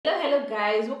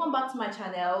guys, welcome back to my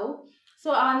channel.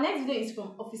 So our next video is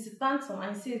from Officer Tanton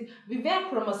and it says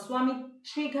Vivek Ramaswamy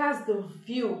triggers the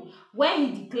view when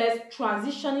he declares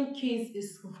transitioning kids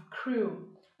is cruel,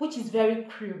 which is very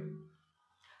cruel.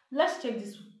 Let's check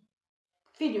this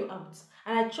video out,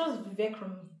 and I trust Vivek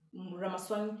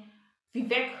Ramaswamy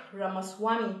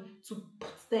to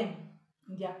put them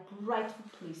in their rightful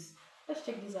place. Let's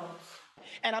check this out.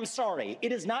 And I'm sorry,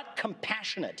 it is not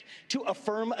compassionate to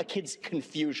affirm a kid's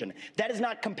confusion. That is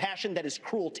not compassion, that is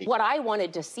cruelty. What I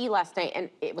wanted to see last night, and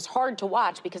it was hard to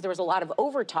watch because there was a lot of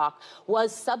overtalk,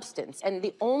 was substance. And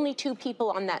the only two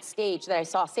people on that stage that I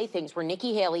saw say things were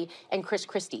Nikki Haley and Chris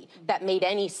Christie that made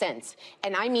any sense.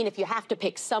 And I mean, if you have to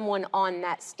pick someone on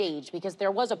that stage, because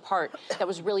there was a part that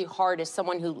was really hard as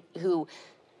someone who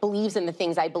believes in the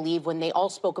things I believe, when they all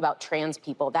spoke about trans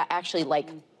people, that actually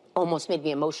almost made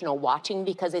me emotional watching,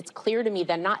 because it's clear to me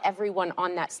that not everyone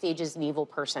on that stage is an evil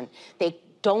person. They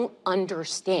don't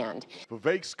understand.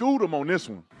 Vivek schooled him on this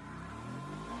one.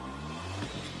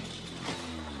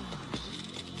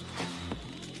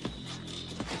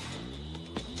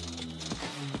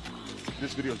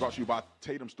 This video is brought to you by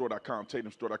TatumStore.com.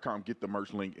 TatumStore.com. Get the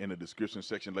merch link in the description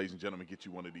section, ladies and gentlemen. Get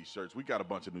you one of these shirts. We got a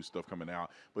bunch of new stuff coming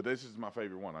out, but this is my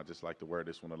favorite one. I just like to wear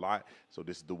this one a lot. So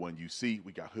this is the one you see.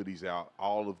 We got hoodies out,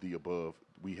 all of the above.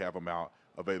 We have them out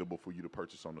available for you to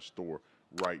purchase on the store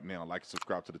right now. Like and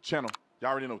subscribe to the channel. Y'all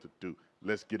already know what to do.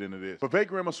 Let's get into this. Vivek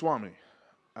Ramaswamy,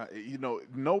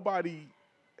 nobody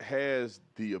has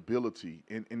the ability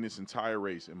in this entire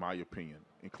race, in my opinion,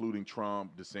 including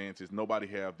Trump, DeSantis, nobody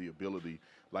have the ability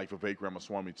like Vivek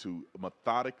Ramaswamy to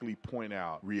methodically point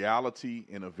out reality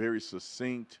in a very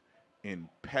succinct,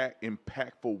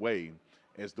 impactful way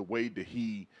as the way that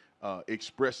he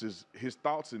expresses his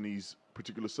thoughts in these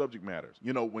particular subject matters.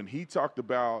 You know, when he talked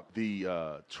about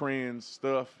the trans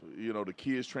stuff, the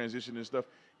kids transitioning stuff,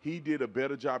 he did a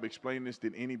better job explaining this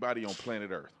than anybody on planet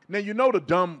Earth. Now, the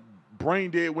dumb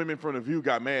brain dead women from The View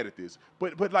got mad at this,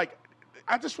 but like,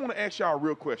 I just want to ask y'all a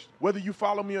real question. Whether you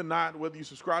follow me or not, whether you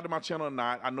subscribe to my channel or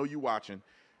not, I know you're watching.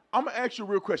 I'm going to ask you a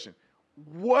real question.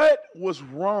 What was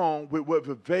wrong with what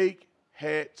Vivek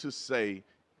had to say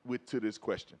to this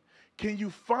question? Can you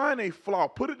find a flaw?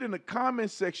 Put it in the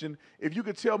comment section if you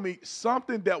could tell me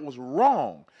something that was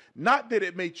wrong. Not that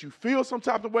it made you feel some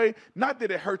type of way, not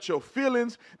that it hurt your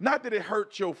feelings, not that it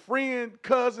hurt your friend,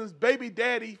 cousins, baby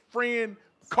daddy, friend,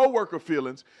 co-worker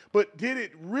feelings, but did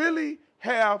it really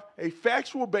have a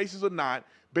factual basis or not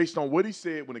based on what he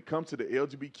said when it comes to the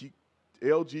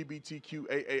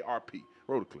LGBTQAARP?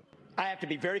 Roll the clip. I have to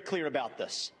be very clear about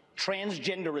this.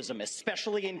 Transgenderism,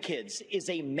 especially in kids, is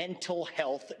a mental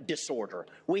health disorder.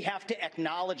 We have to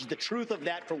acknowledge the truth of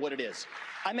that for what it is.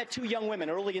 I met two young women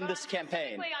early in this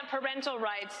campaign. Specifically on parental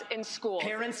rights in schools.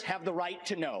 Parents have the right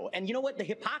to know. And you know what the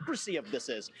hypocrisy of this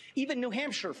is? Even New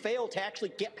Hampshire failed to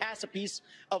actually get past a piece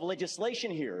of legislation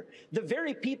here. The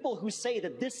very people who say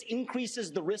that this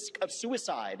increases the risk of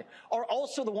suicide are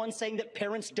also the ones saying that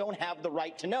parents don't have the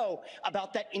right to know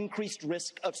about that increased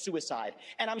risk of suicide.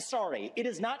 And I'm sorry, it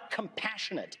is not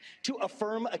compassionate to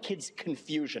affirm a kid's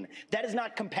confusion. That is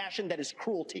not compassion, that is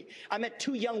cruelty. I met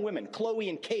two young women, Chloe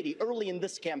and Katie, early in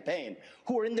this campaign,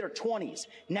 who are in their 20s,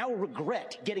 now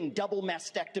regret getting double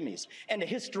mastectomies and a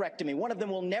hysterectomy. One of them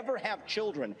will never have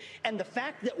children. And the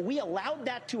fact that we allowed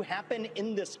that to happen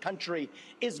in this country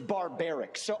is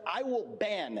barbaric. So I will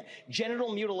ban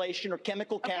genital mutilation or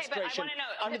chemical castration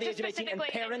under the age of 18, and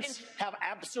parents have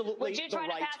absolutely the right. Would you try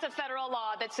to pass a federal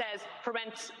law that says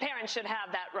parents should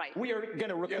have that right? We are going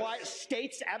to require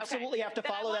states absolutely have to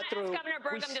follow that through.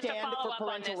 We stand for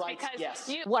parental rights.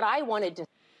 Yes. What I wanted to.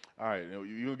 All right,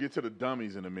 you'll get to the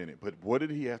dummies in a minute, but what did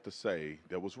he have to say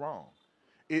that was wrong?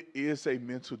 It is a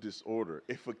mental disorder.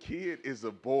 If a kid is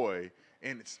a boy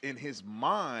and it's in his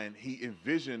mind, he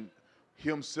envisioned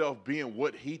himself being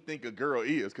what he think a girl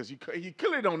is, because he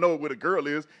clearly don't know what a girl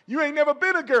is. You ain't never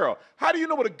been a girl. How do you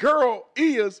know what a girl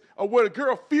is or what a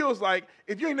girl feels like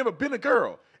if you ain't never been a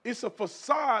girl? It's a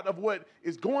facade of what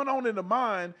is going on in the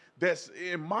mind that's,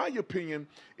 in my opinion,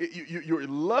 you're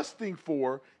lusting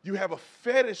for, you have a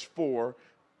fetish for,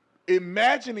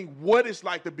 imagining what it's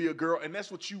like to be a girl, and that's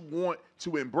what you want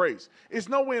to embrace. It's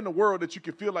nowhere in the world that you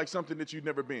can feel like something that you've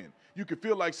never been. You can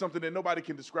feel like something that nobody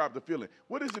can describe the feeling.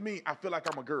 What does it mean, I feel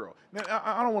like I'm a girl? Now,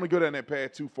 I don't want to go down that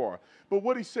path too far, but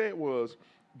what he said was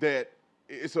that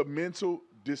it's a mental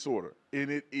disorder,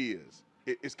 and it is.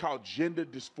 It's called gender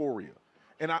dysphoria.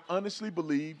 And I honestly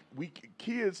believe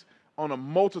kids on a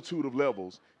multitude of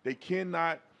levels, they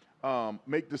cannot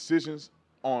make decisions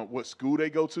on what school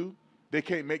they go to. They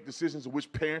can't make decisions on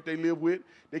which parent they live with.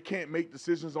 They can't make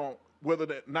decisions on whether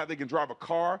or not they can drive a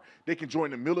car, they can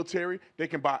join the military, they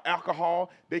can buy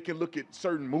alcohol, they can look at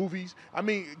certain movies. I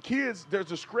mean, kids, there's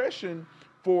discretion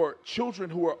for children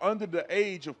who are under the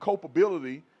age of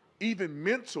culpability, even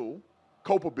mental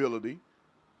culpability,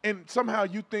 and somehow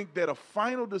you think that a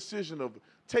final decision of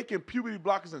taking puberty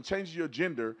blockers and changing your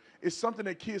gender is something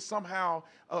that kids somehow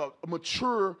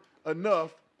mature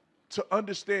enough to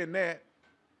understand that,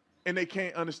 and they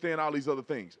can't understand all these other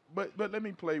things. But let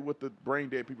me play what the brain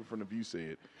dead people from The View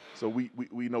said, so we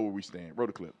know where we stand. Roll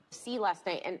the clip. See last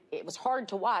night, and it was hard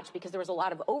to watch because there was a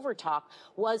lot of overtalk,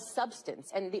 was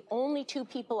substance. And the only two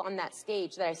people on that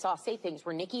stage that I saw say things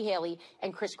were Nikki Haley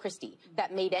and Chris Christie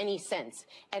that made any sense.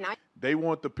 And they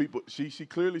want the people, she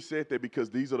clearly said that because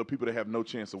these are the people that have no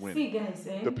chance of winning. See, guys,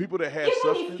 The people that have even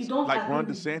substance, like Ron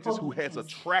DeSantis, who has a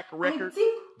track record.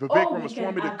 Vivek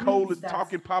Ramaswamy, the coldest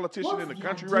talking politician in the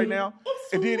country right now.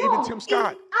 And then even Tim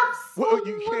Scott. Well,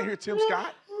 you can't hear Tim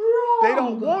Scott. They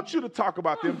don't want you to talk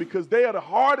about them because they are the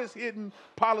hardest hitting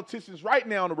politicians right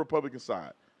now on the Republican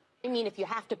side. I mean, if you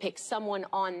have to pick someone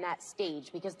on that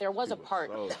stage, because there was a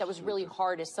part that was really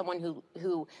hard as someone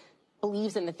who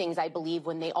believes in the things I believe,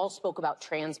 when they all spoke about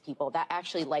trans people, that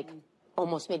actually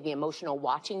almost made me emotional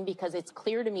watching, because it's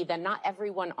clear to me that not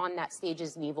everyone on that stage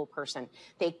is an evil person.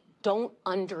 They don't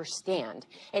understand.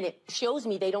 And it shows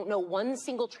me they don't know one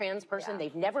single trans person.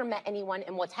 They've never met anyone.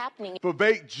 And what's happening.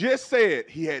 Vivek just said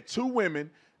he had two women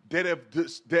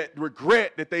that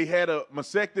regret that they had a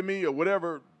mastectomy or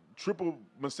whatever, triple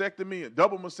mastectomy, a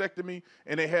double mastectomy,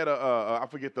 and they had I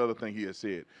forget the other thing he had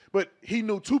said. But he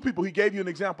knew two people. He gave you an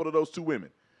example of those two women.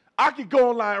 I could go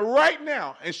online right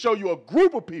now and show you a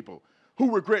group of people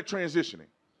who regret transitioning.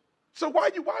 So why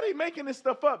are they making this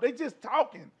stuff up? They just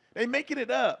talking. They making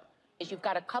it up. You've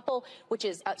got a couple, which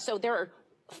is, so there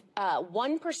are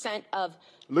 1% of...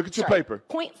 Look at your paper.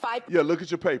 0.5%. Yeah, look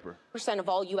at your paper. ...% of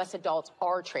all U.S. adults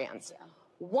are trans.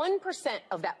 1%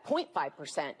 of that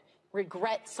 0.5%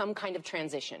 regret some kind of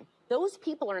transition. Those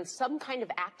people are in some kind of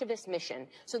activist mission.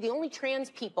 So the only trans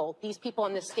people, these people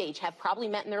on this stage, have probably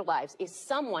met in their lives is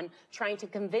someone trying to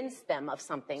convince them of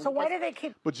something. So why do they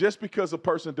keep... But just because a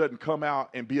person doesn't come out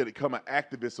and become an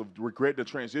activist of regret the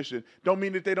transition, don't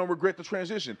mean that they don't regret the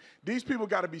transition. These people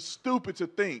got to be stupid to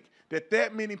think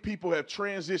that many people have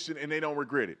transitioned and they don't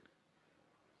regret it.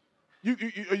 You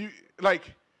can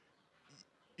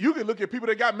look at people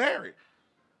that got married.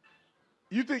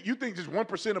 You think just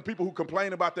 1% of people who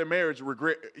complain about their marriage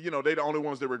regret, they the only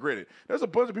ones that regret it. There's a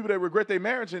bunch of people that regret their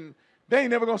marriage and they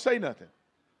ain't never gonna say nothing.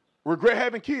 Regret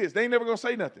having kids, they ain't never gonna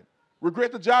say nothing.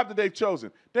 Regret the job that they've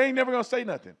chosen, they ain't never gonna say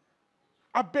nothing.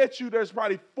 I bet you there's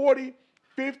probably 40,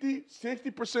 50,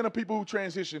 60% of people who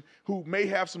transition who may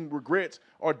have some regrets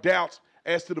or doubts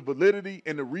as to the validity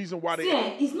and the reason why they...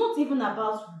 See, it's not even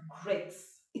about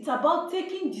regrets. It's about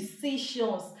taking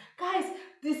decisions. Guys,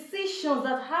 decisions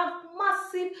that have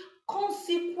massive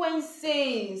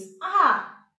consequences out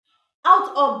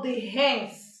of the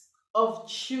hands of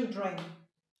children.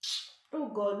 Oh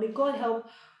God, may God help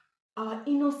our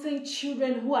innocent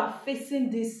children who are facing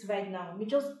this right now. May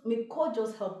God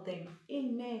just help them.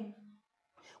 Amen.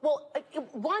 Well,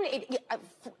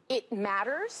 it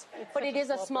matters, but it is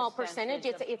a small percentage.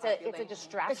 It's a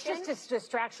distraction. It's just a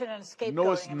distraction and a scapegoating.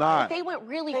 No, it's not. They went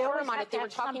really firm on it. They were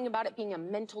talking about it being a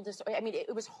mental disorder. I mean,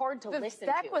 it was hard to listen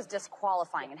to. Vivek was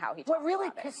disqualifying in how he talked What really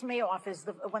about it. pissed me off is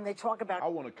when they talk about... I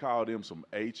want to call them some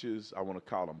H's. I want to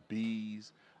call them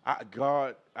B's.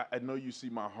 God, I know you see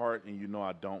my heart and you know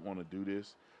I don't want to do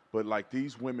this, but like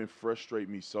these women frustrate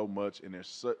me so much, and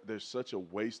there's such a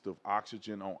waste of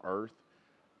oxygen on earth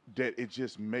that it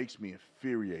just makes me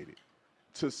infuriated.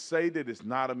 To say that it's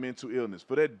not a mental illness,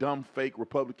 for that dumb fake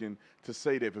Republican to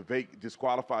say that Vivek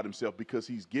disqualified himself because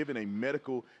he's given a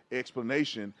medical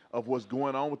explanation of what's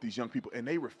going on with these young people, and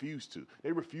they refuse to.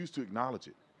 They refuse to acknowledge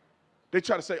it. They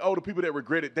try to say, oh, the people that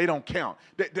regret it, they don't count.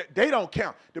 They don't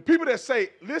count. The people that say,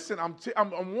 listen,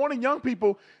 I'm warning young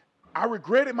people, I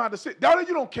regretted my decision. No, you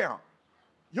don't count.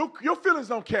 Your feelings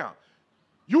don't count.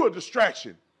 You're a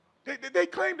distraction. They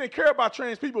claim they care about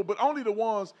trans people, but only the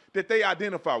ones that they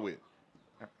identify with.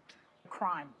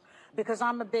 crime, because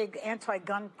I'm a big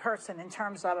anti-gun person in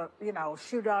terms of,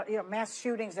 mass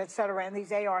shootings, et cetera, and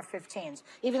these AR-15s.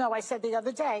 Even though I said the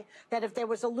other day that if there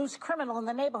was a loose criminal in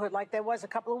the neighborhood like there was a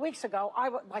couple of weeks ago, I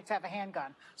would like to have a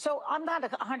handgun. So I'm not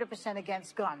 100%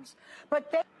 against guns.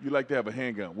 But you like to have a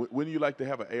handgun. Wouldn't you like to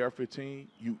have an AR-15,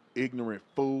 you ignorant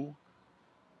fool?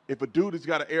 If a dude has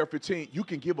got an AR-15, you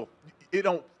can give it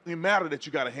don't matter that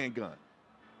you got a handgun.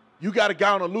 You got a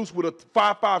guy on the loose with a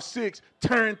 5.56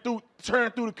 turn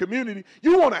through the community.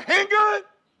 You want a handgun?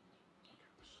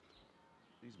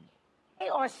 They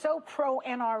are so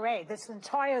pro-NRA, this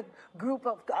entire group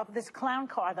of this clown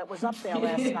car that was up there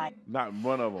last night. Not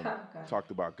one of them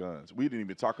talked about guns. We didn't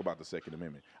even talk about the Second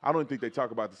Amendment. I don't think they talk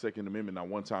about the Second Amendment not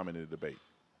one time in the debate.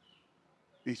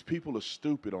 These people are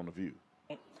stupid on The View.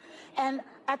 And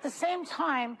at the same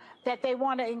time that they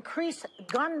want to increase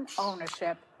gun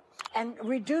ownership and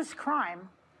reduce crime,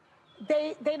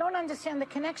 they don't understand the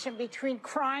connection between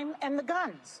crime and the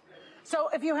guns. So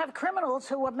if you have criminals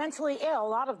who are mentally ill, a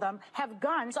lot of them have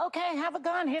guns. Okay, have a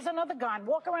gun. Here's another gun.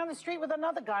 Walk around the street with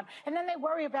another gun. And then they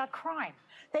worry about crime.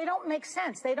 They don't make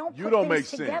sense. They don't put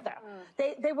things together.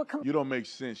 They were You don't make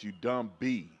sense, you dumb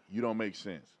bee. You don't make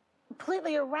sense.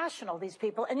 Completely irrational, these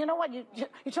people. And you know what? You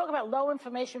talk about low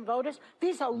information voters.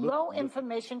 These are low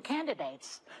information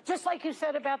candidates. Just like you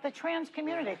said about the trans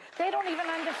community. They don't even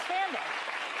understand it.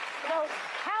 So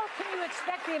how can you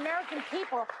expect the American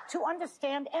people to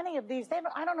understand any of these?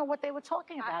 I don't know what they were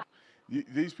talking about.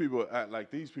 These people act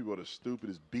like these people are the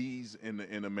stupidest bees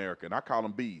in America. And I call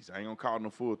them bees. I ain't going to call them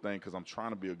the full thing because I'm trying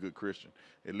to be a good Christian.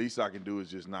 At least I can do is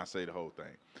just not say the whole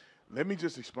thing. Let me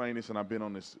just explain this, and I've been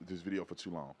on this video for too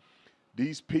long.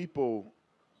 These people,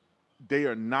 they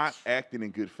are not acting in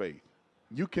good faith.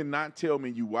 You cannot tell me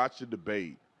you watch the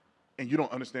debate and you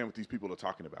don't understand what these people are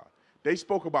talking about. They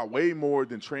spoke about way more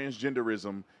than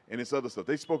transgenderism and this other stuff.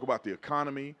 They spoke about the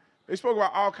economy. They spoke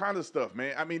about all kinds of stuff,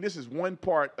 man. I mean, this is one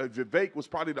part. Vivek was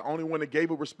probably the only one that gave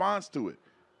a response to it.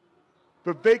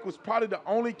 Vivek was probably the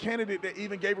only candidate that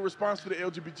even gave a response to the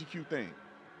LGBTQ thing.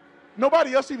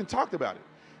 Nobody else even talked about it.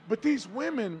 But these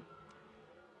women,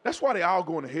 that's why they all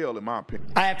going to hell, in my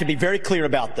opinion. I have to be very clear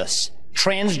about this.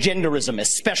 Transgenderism,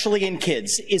 especially in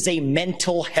kids, is a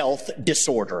mental health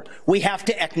disorder. We have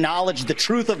to acknowledge the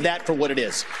truth of that for what it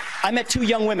is. I met two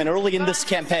young women early in this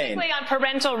campaign. Specifically on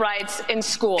parental rights in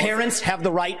schools. Parents have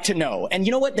the right to know. And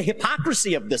you know what the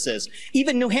hypocrisy of this is?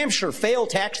 Even New Hampshire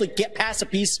failed to actually get past a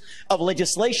piece of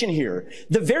legislation here.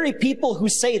 The very people who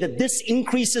say that this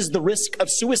increases the risk of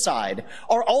suicide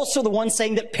are also the ones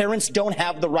saying that parents don't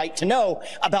have the right to know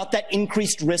about that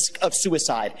increased risk of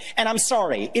suicide. And I'm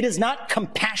sorry, it is not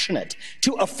compassionate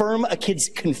to affirm a kid's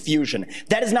confusion.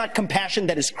 That is not compassion,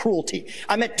 that is cruelty.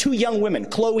 I met two young women,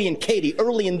 Chloe and Katie,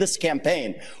 early in this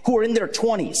campaign, who are in their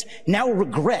 20s, now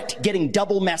regret getting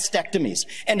double mastectomies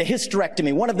and a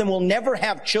hysterectomy. One of them will never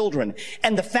have children.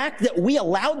 And the fact that we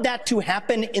allowed that to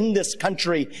happen in this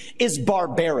country is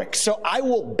barbaric. So I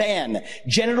will ban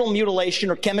genital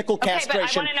mutilation or chemical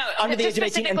castration under the age of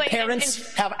 18, and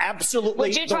parents have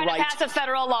absolutely the right. Would you try to pass a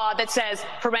federal law that says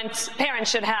parents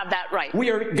should have that right? We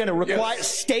are going to require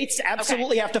states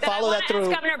absolutely have to follow that through.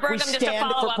 We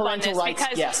stand for parental rights.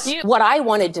 Yes. What I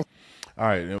wanted to. All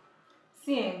right.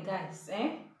 See, guys,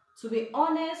 to be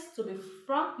honest, to be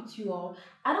frank with you all,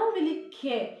 I don't really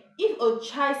care if a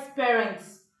child's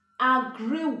parents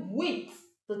agree with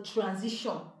the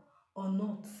transition or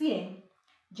not. See,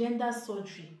 gender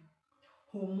surgery,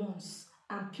 hormones,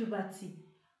 and puberty,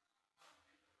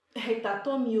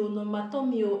 hectotomy,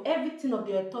 normatomia, everything of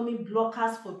the atomic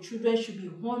blockers for children should be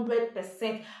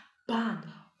 100% banned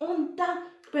under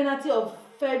penalty of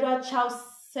federal child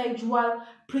sexual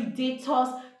predators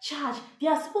charge. They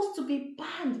are supposed to be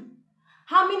banned.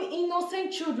 Harming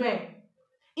innocent children.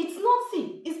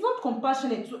 It's not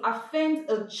compassionate to offend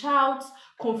a child's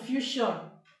confusion.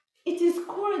 It is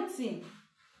cruelty.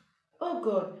 Oh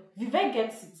God, Vivek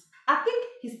gets it. I think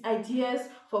his ideas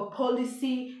for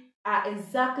policy are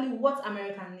exactly what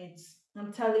America needs.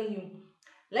 I'm telling you.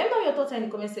 Let me know your thoughts in the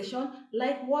comment section.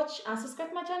 Like, watch, and subscribe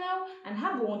to my channel. And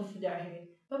have a wonderful day ahead.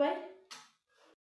 Bye-bye.